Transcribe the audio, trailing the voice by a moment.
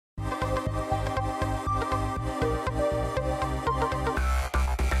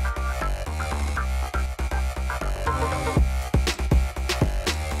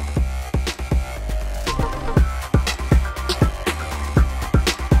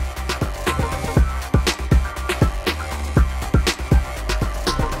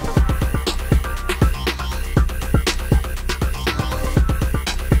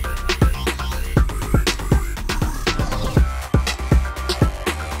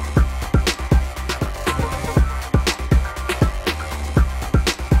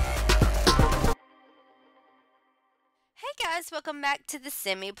welcome back to the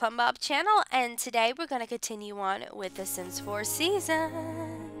Semi Plum Bob channel, and today we're going to continue on with the Sims 4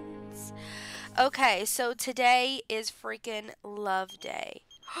 seasons. Okay, so today is freaking Love Day.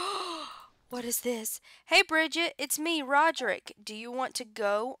 What is this? Hey Bridget, it's me, Roderick. Do you want to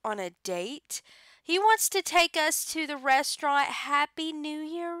go on a date? He wants to take us to the restaurant. Happy New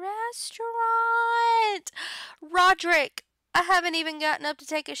Year restaurant! Roderick, I haven't even gotten up to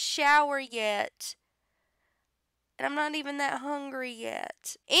take a shower yet. And I'm not even that hungry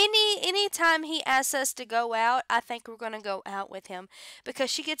yet. Anytime he asks us to go out, I think we're going to go out with him. Because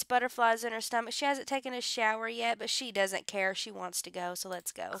she gets butterflies in her stomach. She hasn't taken a shower yet, but she doesn't care. She wants to go, so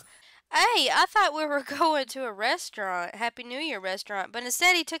let's go. Hey, I thought we were going to a restaurant, Happy New Year restaurant, but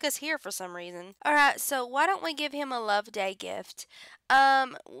instead he took us here for some reason. Alright, so why don't we give him a Love Day gift?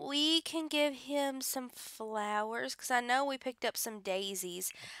 We can give him some flowers, because I know we picked up some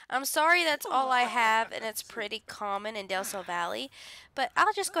daisies. I'm sorry that's all I have, and it's pretty common in Del Sol Valley, but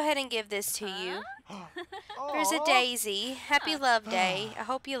I'll just go ahead and give this to you. Here's a daisy. Happy Love Day. I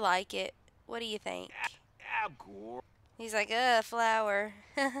hope you like it. What do you think? He's like, flower.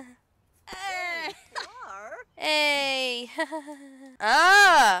 Hey.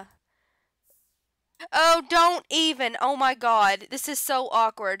 Ah. Oh, don't even. Oh my god. This is so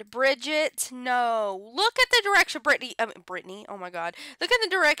awkward. Bridget, no. Look at the direction Brittany. Oh my god. Look at the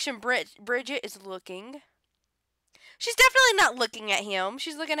direction Bridget is looking. She's definitely not looking at him.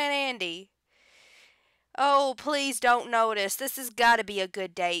 She's looking at Andy. Oh, please don't notice. This has got to be a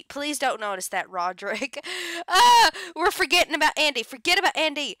good date. Please don't notice that, Roderick. We're forgetting about Andy. Forget about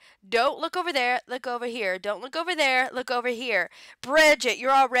Andy. Don't look over there. Look over here. Don't look over there. Look over here. Bridget,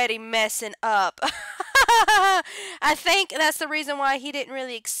 you're already messing up. I think that's the reason why he didn't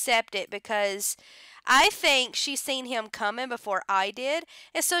really accept it, because I think she's seen him coming before I did,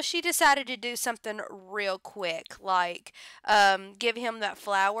 and so she decided to do something real quick, like give him that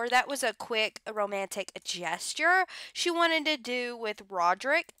flower. That was a quick romantic gesture she wanted to do with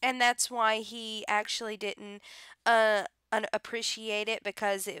Roderick, and that's why he actually didn't appreciate it,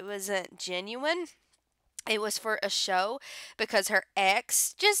 because it wasn't genuine. It was for a show, because her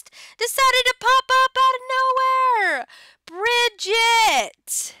ex just decided to pop up out of nowhere.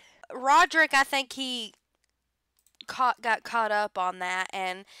 Bridget! Roderick, I think he got caught up on that,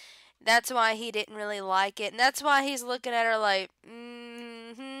 and that's why he didn't really like it, and that's why he's looking at her like,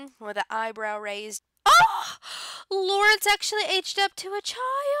 with the eyebrow raised. Oh! Lawrence actually aged up to a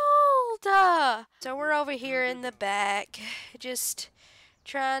child! So we're over here in the back, just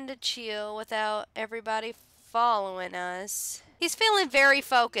trying to chill without everybody following us. He's feeling very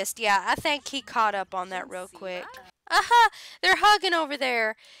focused. Yeah, I think he caught up on that real quick. They're hugging over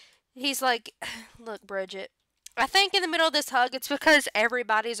there. He's like, look, Bridget, I think in the middle of this hug, it's because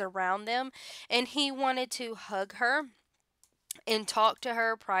everybody's around them, and he wanted to hug her and talk to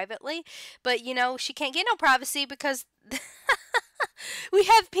her privately, but, you know, she can't get no privacy because we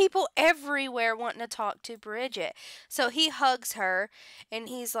have people everywhere wanting to talk to Bridget. So he hugs her, and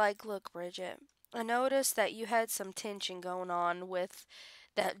he's like, look, Bridget, I noticed that you had some tension going on with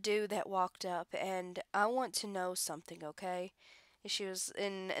that dude that walked up, and I want to know something, okay?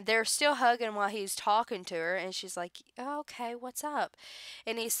 And they're still hugging while he's talking to her, and she's like, oh, okay, what's up?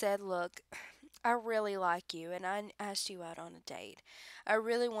 And he said, look, I really like you, and I asked you out on a date. I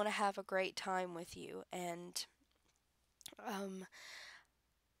really want to have a great time with you, and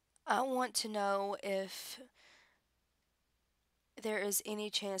I want to know if there is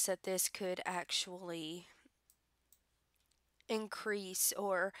any chance that this could actually increase,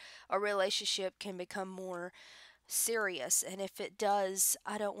 or a relationship can become more serious, and if it does,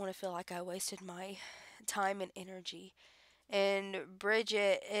 I don't want to feel like I wasted my time and energy. And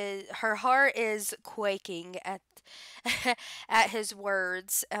Bridget her heart is quaking at at his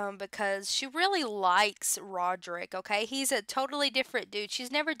words, because she really likes Roderick. Okay, he's a totally different dude. She's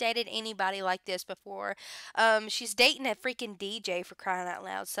never dated anybody like this before. She's dating a freaking DJ, for crying out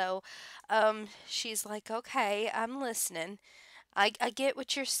loud. So she's like, okay, I'm listening. I get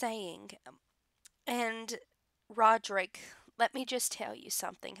what you're saying. And Roderick, let me just tell you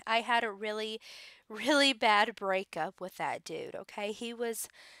something. I had a really, really bad breakup with that dude, okay? He was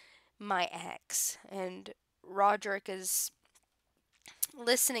my ex, and Roderick is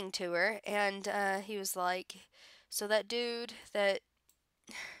listening to her, and he was like, so that dude that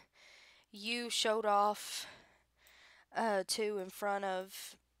you showed off to in front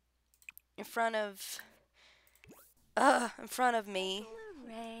of me,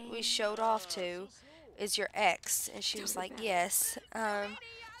 we showed off to, is your ex? And she was like, yes,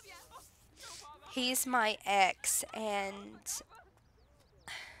 he's my ex, and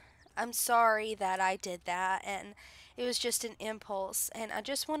I'm sorry that I did that, and It was just an impulse. And I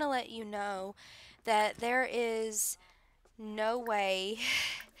just want to let you know that there is no way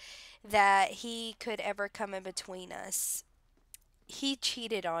that he could ever come in between us. He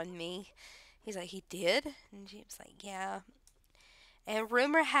cheated on me. He's like, he did? And she was like, yeah. And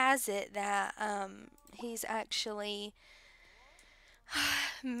rumor has it that he's actually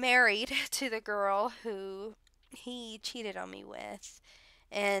married to the girl who he cheated on me with.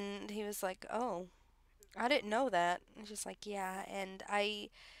 And he was like, oh, I didn't know that. And just like, yeah. And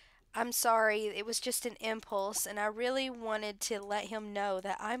I'm sorry. It was just an impulse. And I really wanted to let him know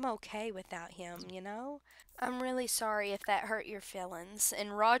that I'm okay without him. I'm really sorry if that hurt your feelings.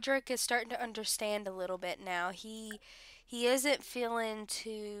 And Roderick is starting to understand a little bit now. He isn't feeling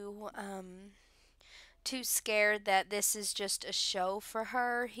too scared that this is just a show for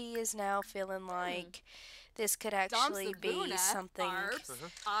her. He is now feeling like this could actually be something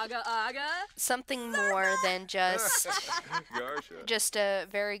more than just just a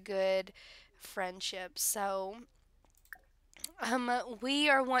very good friendship. So we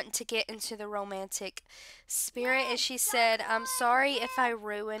are wanting to get into the romantic spirit, as she said. I'm sorry if I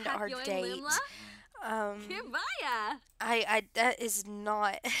ruined our date. Um, I that is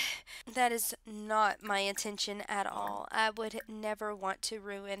not my intention at all. I would never want to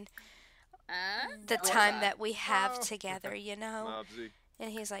ruin the time that we have together.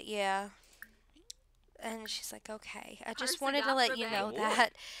 And he's like, yeah. And she's like, okay. I just wanted to let you know that.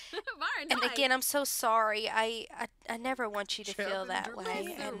 And again, I'm so sorry. I never want you to feel that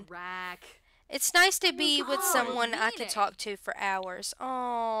way. And it's nice to be with someone I could talk to for hours.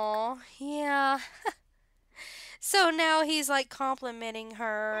 Oh, yeah. So now he's like complimenting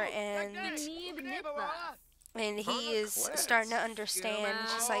her, and he is starting to understand.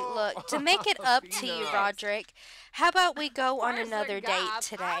 She's like, look, to make it up to you, Roderick, how about we go on another date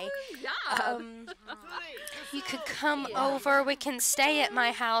today? You could come over. We can stay at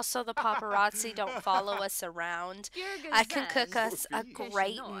my house so the paparazzi don't follow us around. I can cook us a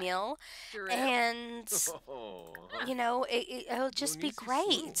great meal, and it'll just be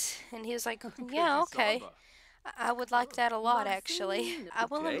great. And he was like, yeah, okay. I would like that a lot, actually. I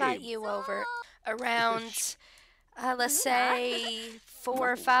will invite you over around, let's say,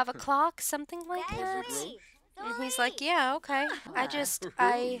 4 or 5 o'clock, something like that. And he's like, yeah, okay.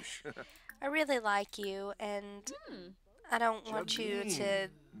 I really like you, and I don't want you to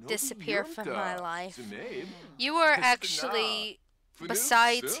disappear from my life. You are actually,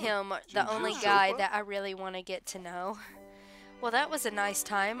 besides him, the only guy that I really want to get to know. Well, that was a nice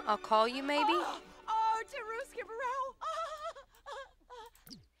time. I'll call you, maybe?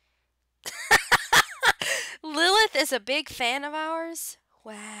 Lilith is a big fan of ours?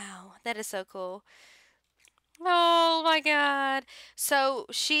 Wow, that is so cool. Oh my god. So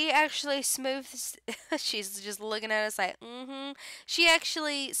she actually smooths, she's just looking at us like, She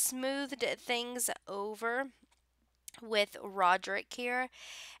actually smoothed things over with Roderick here,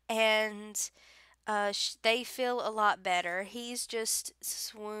 and they feel a lot better. He's just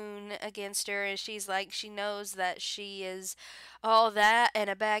swoon against her, and she's like, she knows that she is all that and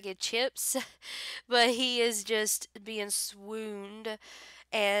a bag of chips, but he is just being swooned.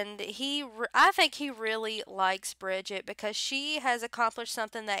 And I think he really likes Bridget because she has accomplished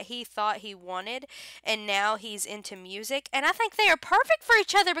something that he thought he wanted, and now he's into music. And I think they are perfect for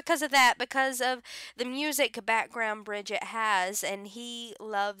each other because of that, because of the music background Bridget has, and he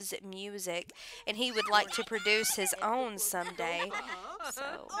loves music, and he would like to produce his own someday.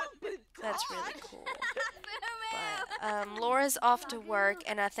 So that's really cool. But Laura's off to work,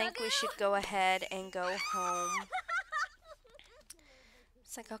 and I think we should go ahead and go home.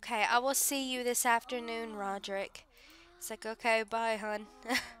 It's like, okay, I will see you this afternoon, Roderick. It's like, okay, bye, hun.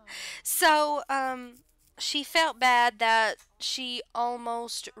 So, she felt bad that she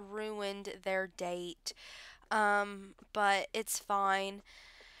almost ruined their date. But it's fine.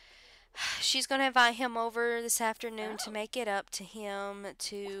 She's gonna invite him over this afternoon to make it up to him,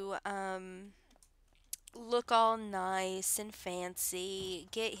 to, look all nice and fancy,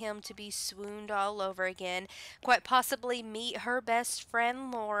 get him to be swooned all over again, quite possibly meet her best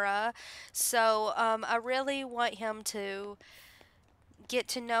friend Laura. So I really want him to get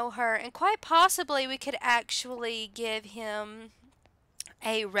to know her, and quite possibly we could actually give him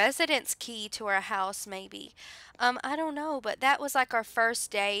a residence key to our house, maybe. I don't know, but that was like our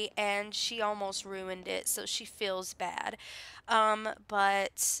first date, and she almost ruined it, so she feels bad.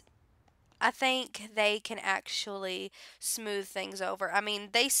 But I think they can actually smooth things over. I mean,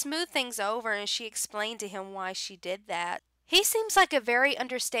 they smooth things over, and she explained to him why she did that. He seems like a very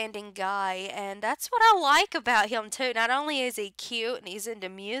understanding guy, and that's what I like about him too. Not only is he cute and he's into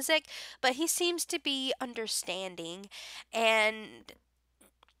music, but he seems to be understanding. And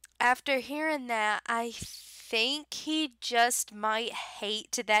after hearing that, I think he just might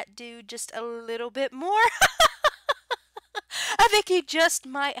hate that dude just a little bit more. I think he just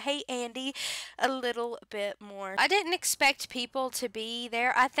might hate Andy a little bit more. I didn't expect people to be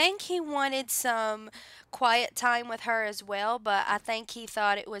there. I think he wanted some quiet time with her as well, but I think he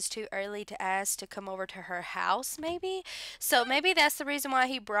thought it was too early to ask to come over to her house, maybe. So maybe that's the reason why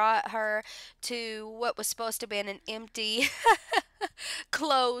he brought her to what was supposed to be an empty,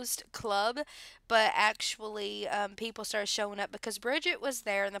 closed club, but actually people started showing up because Bridget was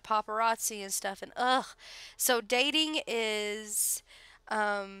there and the paparazzi and stuff, and ugh. So dating is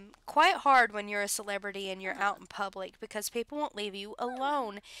quite hard when you're a celebrity and you're out in public because people won't leave you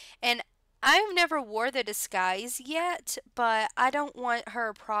alone. And I've never wore the disguise yet, but I don't want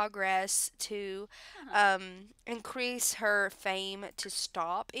her progress to increase her fame to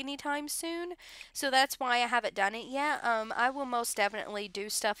stop anytime soon. So that's why I haven't done it yet. I will most definitely do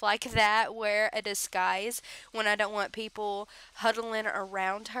stuff like that, wear a disguise when I don't want people huddling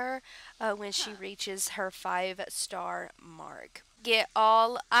around her when she reaches her 5-star mark. Get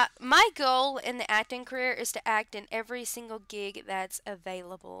all my goal in the acting career is to act in every single gig that's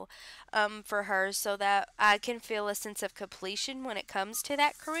available for her so that I can feel a sense of completion when it comes to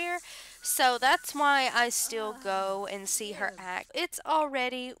that career. So that's why I still go and see her act. It's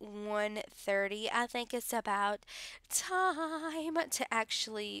already 1:30. I think it's about time to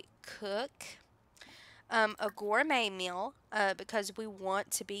actually cook a gourmet meal because we want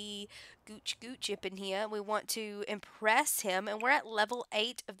to be gooch gooch up in here. We want to impress him, and we're at level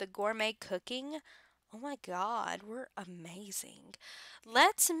 8 of the gourmet cooking. Oh my god, we're amazing.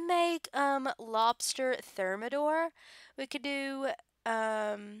 Let's make lobster thermidor. We could do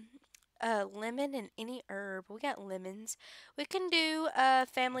um lemon and any herb. We got lemons. We can do a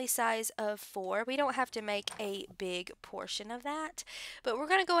family size of 4. We don't have to make a big portion of that, but we're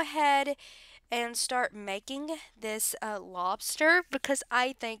gonna go ahead and start making this lobster because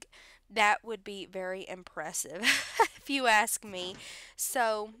I think that would be very impressive if you ask me.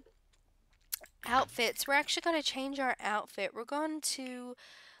 So, outfits. We're actually going to change our outfit. We're going to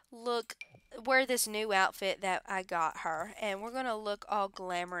look wear this new outfit that I got her, and we're going to look all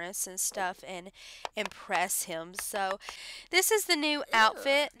glamorous and stuff and impress him. So, this is the new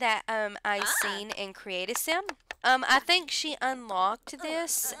outfit that I seen in Creative Sim. I think she unlocked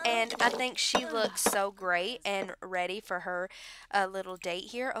this, and I think she looks so great and ready for her little date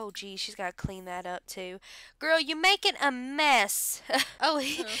here. Oh, gee, she's got to clean that up too. Girl, you're making a mess. Oh,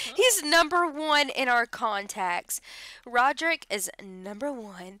 he's number 1 in our contacts. Roderick is number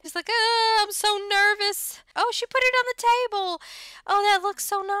 1. He's like, oh, I'm so nervous. Oh, she put it on the table. Oh, that looks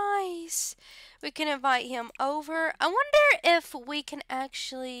so nice. We can invite him over. I wonder if we can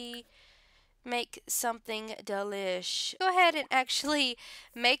actually make something delish. Go ahead and actually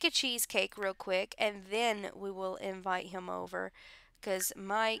make a cheesecake real quick, and then we will invite him over. Because,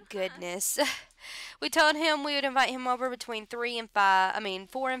 my goodness. We told him we would invite him over between 3 and 5. I mean,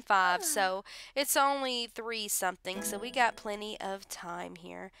 4 and 5. So, it's only 3 something. So, we got plenty of time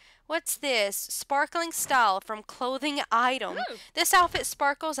here. What's this? Sparkling style from clothing item. This outfit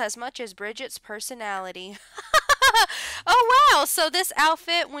sparkles as much as Bridget's personality. Oh, wow. So, this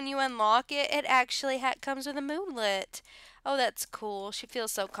outfit, when you unlock it, it actually comes with a moonlit. Oh, that's cool. She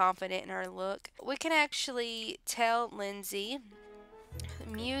feels so confident in her look. We can actually tell Lindsay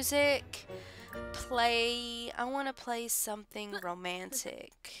music, play. I want to play something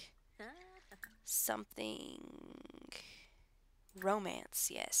romantic. Something romance,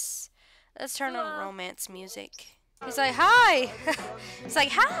 yes. Let's turn on romance music. He's like, hi. He's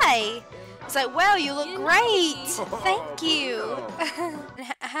like, hi. He's like, wow, you look great. Thank you.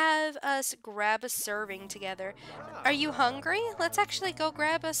 Have us grab a serving together. Are you hungry? Let's actually go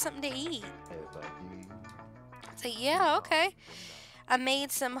grab us something to eat. It's like, yeah, okay. I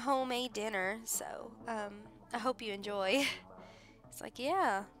made some homemade dinner, so I hope you enjoy. It's like,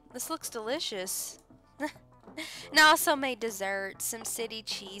 yeah, this looks delicious. And I also made dessert, some city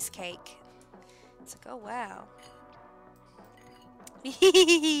cheesecake. It's like, oh wow.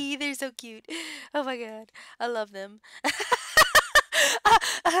 They're so cute. Oh my god, I love them.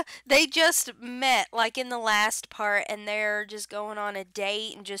 They just met like in the last part, and they're just going on a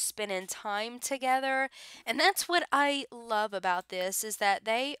date and just spending time together. And that's what I love about this, is that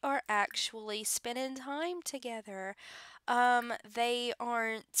they are actually spending time together. They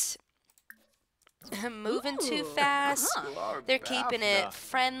aren't moving too fast. They're keeping it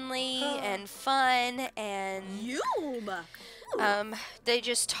friendly and fun, and they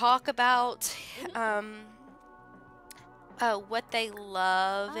just talk about what they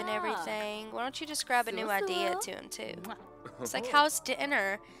love and everything. Why don't you just grab a new idea to him too? It's like, how's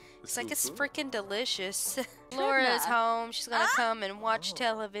dinner? It's like, it's freaking delicious. Laura's home. She's gonna come and watch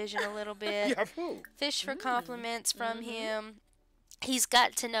television a little bit. Fish for compliments from him. He's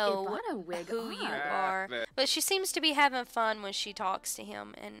got to know who you are. But she seems to be having fun when she talks to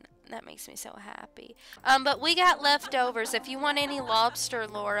him, and that makes me so happy. But we got leftovers. If you want any lobster,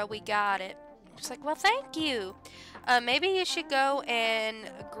 Laura, we got it. She's like, well, thank you. Maybe you should go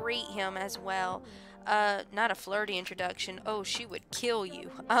and greet him as well. Not a flirty introduction. Oh, she would kill you.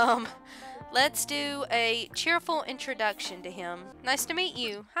 Let's do a cheerful introduction to him. Nice to meet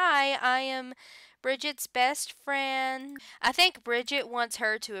you. Hi, I am Bridget's best friend. I think Bridget wants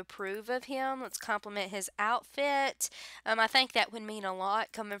her to approve of him. Let's compliment his outfit. I think that would mean a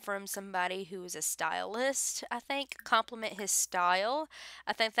lot coming from somebody who is a stylist. I think compliment his style.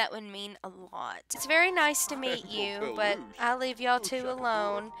 I think that would mean a lot. It's very nice to meet you, but I'll leave y'all two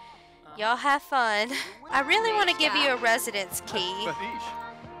alone. Y'all have fun. I really want to give you a residence key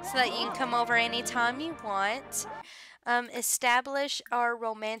so that you can come over anytime you want. Establish our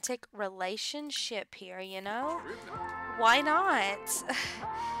romantic relationship here, you know? Why not?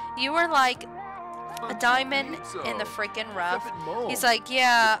 You were like a diamond in the freaking rough. He's like,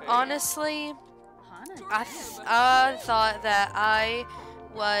 yeah, honestly, I thought that I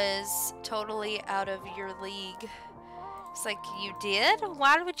was totally out of your league. It's like, you did?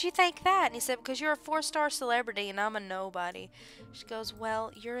 Why would you think that? And he said, because you're a 4-star celebrity and I'm a nobody. She goes,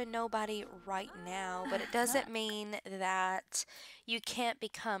 well, you're a nobody right now, but it doesn't mean that you can't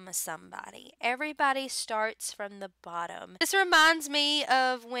become a somebody. Everybody starts from the bottom. This reminds me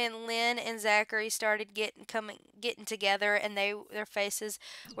of when Lynn and Zachary started getting together, and their faces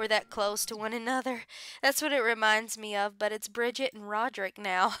were that close to one another. That's what it reminds me of, but it's Bridget and Roderick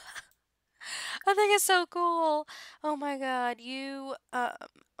now. I think it's so cool. Oh my god, you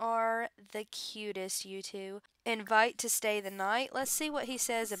are the cutest, you two. Invite to stay the night. Let's see what he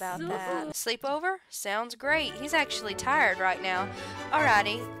says about that. Sleepover? Sounds great. He's actually tired right now.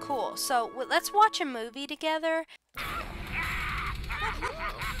 Alrighty, cool. So let's watch a movie together.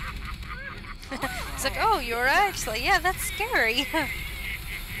 It's like, oh, you're actually, yeah, that's scary.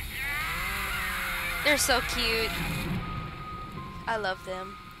 They're so cute. I love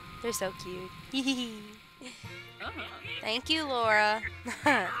them. They're so cute. Thank you, Laura.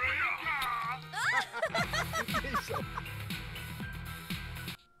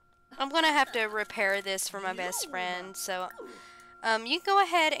 I'm gonna have to repair this for my best friend, so you can go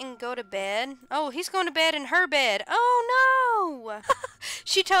ahead and go to bed. Oh, he's going to bed in her bed. Oh no!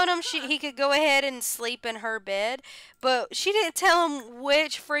 She told him he could go ahead and sleep in her bed, but she didn't tell him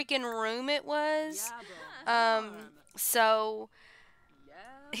which freaking room it was. So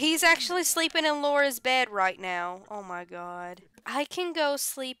he's actually sleeping in Laura's bed right now. Oh my god. I can go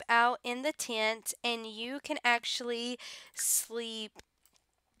sleep out in the tent, and you can actually sleep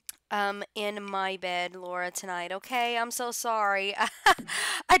in my bed, Laura, tonight, okay? I'm so sorry.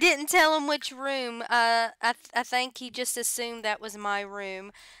 I didn't tell him which room. I think he just assumed that was my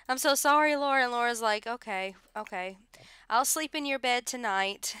room. I'm so sorry, Laura. And Laura's like, okay. I'll sleep in your bed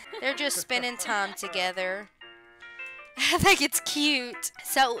tonight. They're just spending time together. I think it's cute.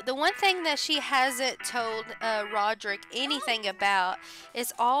 So the one thing that she hasn't told Roderick anything about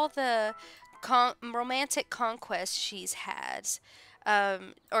is all the romantic conquests she's had.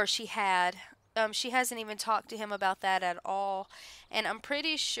 Or she had. She hasn't even talked to him about that at all. And I'm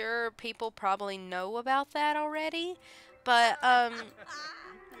pretty sure people probably know about that already. But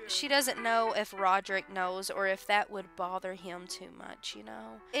she doesn't know if Roderick knows or if that would bother him too much, you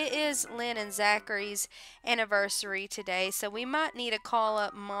know. It is Lynn and Zachary's anniversary today, so we might need to call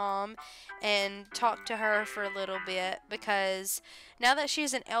up Mom and talk to her for a little bit, because now that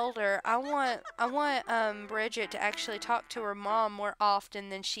she's an elder, I want Bridget to actually talk to her mom more often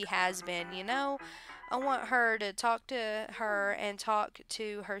than she has been, you know. I want her to talk to her and talk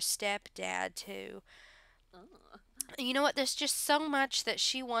to her stepdad too. You know what? There's just so much that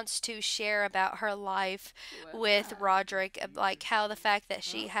she wants to share about her life with Roderick, like how the fact that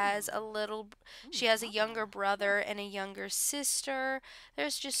she has a younger brother and a younger sister.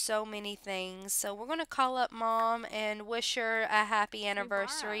 There's just so many things. So we're gonna call up Mom and wish her a happy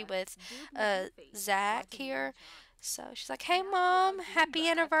anniversary with Zach here. So she's like, hey Mom, happy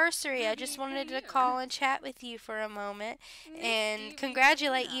anniversary. I just wanted to call and chat with you for a moment and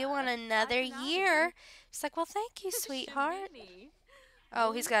congratulate you on another year. She's like, well, thank you, sweetheart.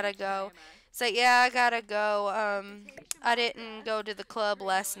 Oh, he's got to go. So yeah, I gotta go. I didn't go to the club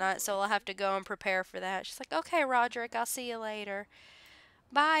last night, so I'll have to go and prepare for that. She's like, okay, Roderick, I'll see you later.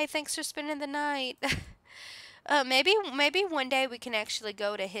 Bye. Thanks for spending the night. Maybe one day we can actually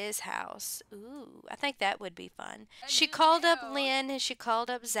go to his house. Ooh, I think that would be fun. She called up Lynn and she called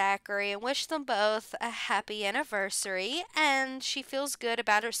up Zachary and wished them both a happy anniversary. And she feels good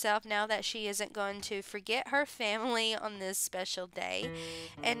about herself now that she isn't going to forget her family on this special day.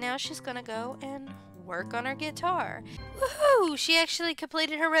 And now she's gonna go and work on her guitar. Woohoo! She actually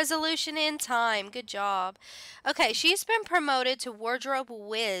completed her resolution in time. Good job. Okay, she's been promoted to Wardrobe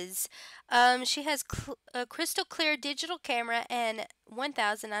Whiz. She has a crystal clear digital camera and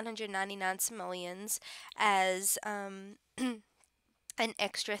 1,999 simoleons as an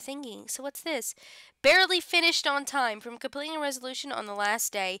extra thingy. So what's this? Barely finished on time from completing a resolution on the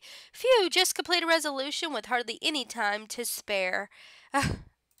last day. Phew, just complete a resolution with hardly any time to spare.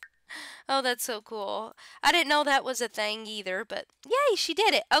 Oh, that's so cool. I didn't know that was a thing either, but yay, she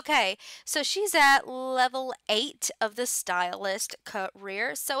did it. Okay, so she's at level 8 of the stylist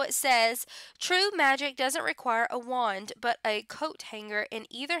career. So it says, true magic doesn't require a wand, but a coat hanger in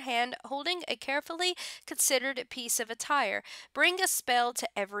either hand holding a carefully considered piece of attire. Bring a spell to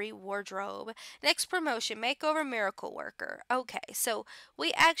every wardrobe. Next promotion, makeover miracle worker. Okay, so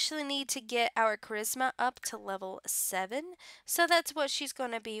we actually need to get our charisma up to level 7. So that's what she's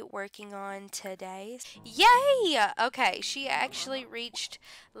going to be working on today. Yay! Okay, she actually reached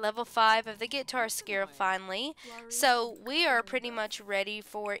level 5 of the guitar skill finally. So we are pretty much ready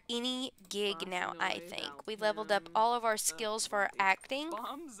for any gig now, I think. We leveled up all of our skills for our acting.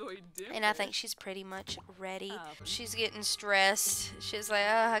 And I think she's pretty much ready. She's getting stressed. She's like,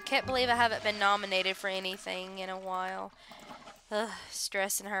 I can't believe I haven't been nominated for anything in a while. Ugh,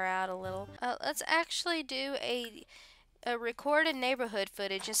 stressing her out a little. Let's actually do a recorded neighborhood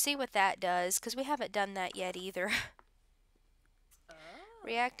footage and see what that does, because we haven't done that yet either.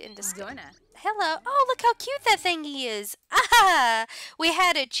 React and discuss. Hello. Oh, look how cute that thingy is. Ah! We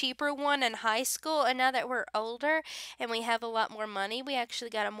had a cheaper one in high school, and now that we're older and we have a lot more money, we actually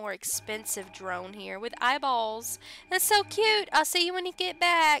got a more expensive drone here with eyeballs. That's so cute. I'll see you when you get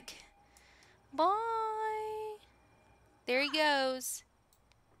back. Bye. There he goes.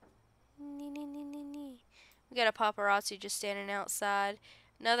 We got a paparazzi just standing outside.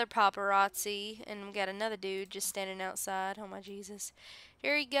 Another paparazzi. And we got another dude just standing outside. Oh my Jesus.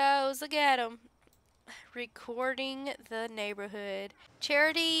 Here he goes. Look at him. Recording the neighborhood.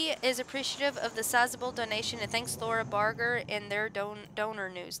 Charity is appreciative of the sizable donation and thanks Laura Barger in their donor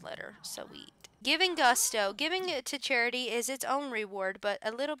newsletter. Sweet. Giving gusto. Giving it to charity is its own reward, but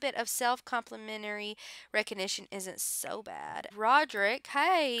a little bit of self-complimentary recognition isn't so bad. Roderick,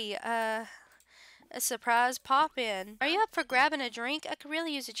 hey, a surprise pop in. Are you up for grabbing a drink? I could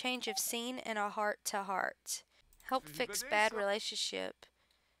really use a change of scene and a heart to heart. Help fix bad relationship.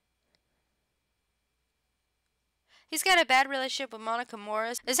 He's got a bad relationship with Monica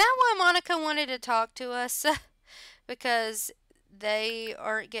Morris. Is that why Monica wanted to talk to us? Because they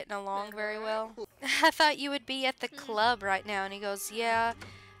aren't getting along very well. I thought you would be at the club right now. And he goes, yeah,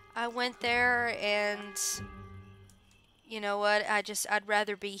 I went there and you know what? I'd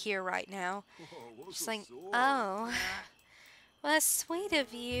rather be here right now. She's like, oh, well, that's sweet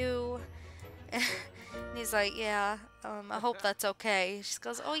of you. And he's like, yeah, I hope that's okay. She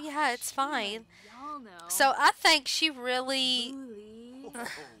goes, oh yeah, it's fine. So I think she really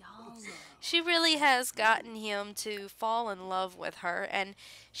has gotten him to fall in love with her, and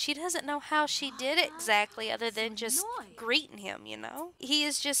she doesn't know how she did it exactly other than just greeting him, you know? He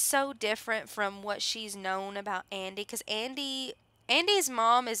is just so different from what she's known about Andy, because Andy's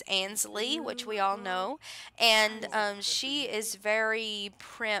mom is Ansley, which we all know, and she is very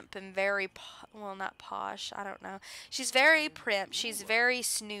primp and very, well, not posh, I don't know. She's very primp, she's very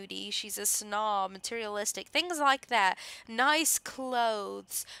snooty, she's a snob, materialistic, things like that. Nice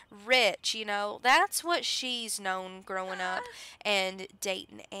clothes, rich, you know. That's what she's known growing up and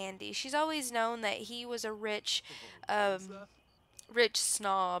dating Andy. She's always known that he was a rich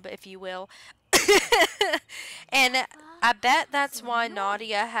snob, if you will. And I bet that's why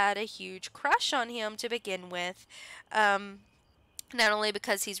Nadia had a huge crush on him to begin with. Not only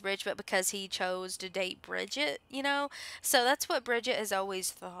because he's rich, but because he chose to date Bridget, you know? So that's what Bridget has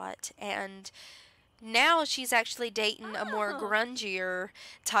always thought. And now she's actually dating a more grungier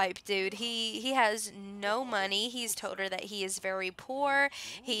type dude. He has no money. He's told her that he is very poor.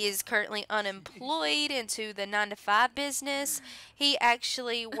 He is currently unemployed into the 9 to 5 business. He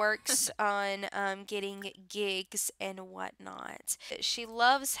actually works on getting gigs and whatnot. She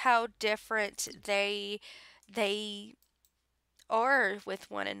loves how different they are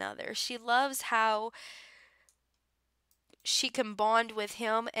with one another. She loves how she can bond with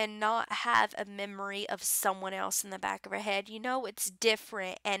him and not have a memory of someone else in the back of her head. You know, it's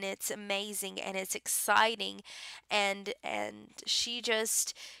different and it's amazing and it's exciting, and she's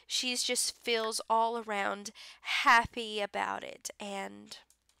just feels all around happy about it, and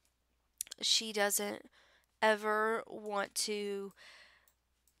she doesn't ever want to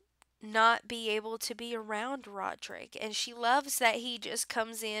not be able to be around Roderick. And she loves that he just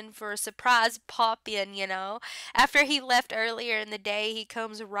comes in for a surprise pop in, you know. After he left earlier in the day, he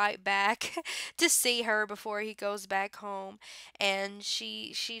comes right back to see her before he goes back home. And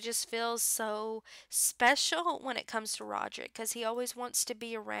she just feels so special when it comes to Roderick because he always wants to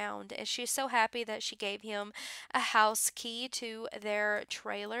be around. And she's so happy that she gave him a house key to their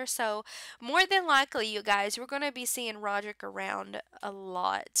trailer. So, more than likely, you guys, we're going to be seeing Roderick around a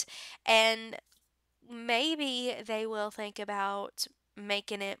lot. And maybe they will think about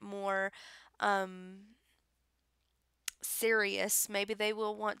making it more serious. Maybe they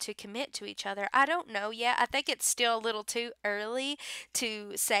will want to commit to each other. I don't know yet. I think it's still a little too early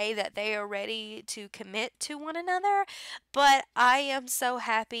to say that they are ready to commit to one another. But I am so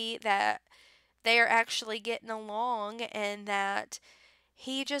happy that they are actually getting along and that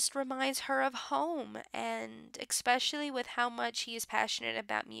he just reminds her of home, and especially with how much he is passionate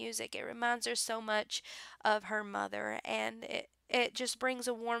about music, it reminds her so much of her mother, and it just brings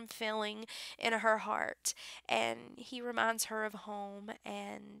a warm feeling in her heart. And he reminds her of home,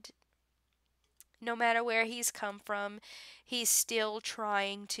 and no matter where he's come from, he's still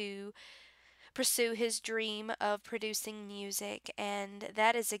trying to pursue his dream of producing music, and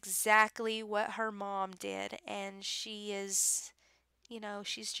that is exactly what her mom did. And she is,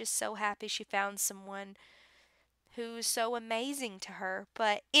 she's just so happy she found someone who's so amazing to her.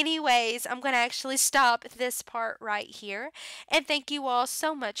 But, anyways, I'm going to actually stop this part right here. And thank you all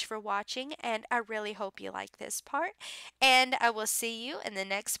so much for watching. And I really hope you like this part. And I will see you in the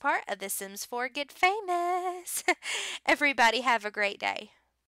next part of The Sims 4 Get Famous. Everybody, have a great day.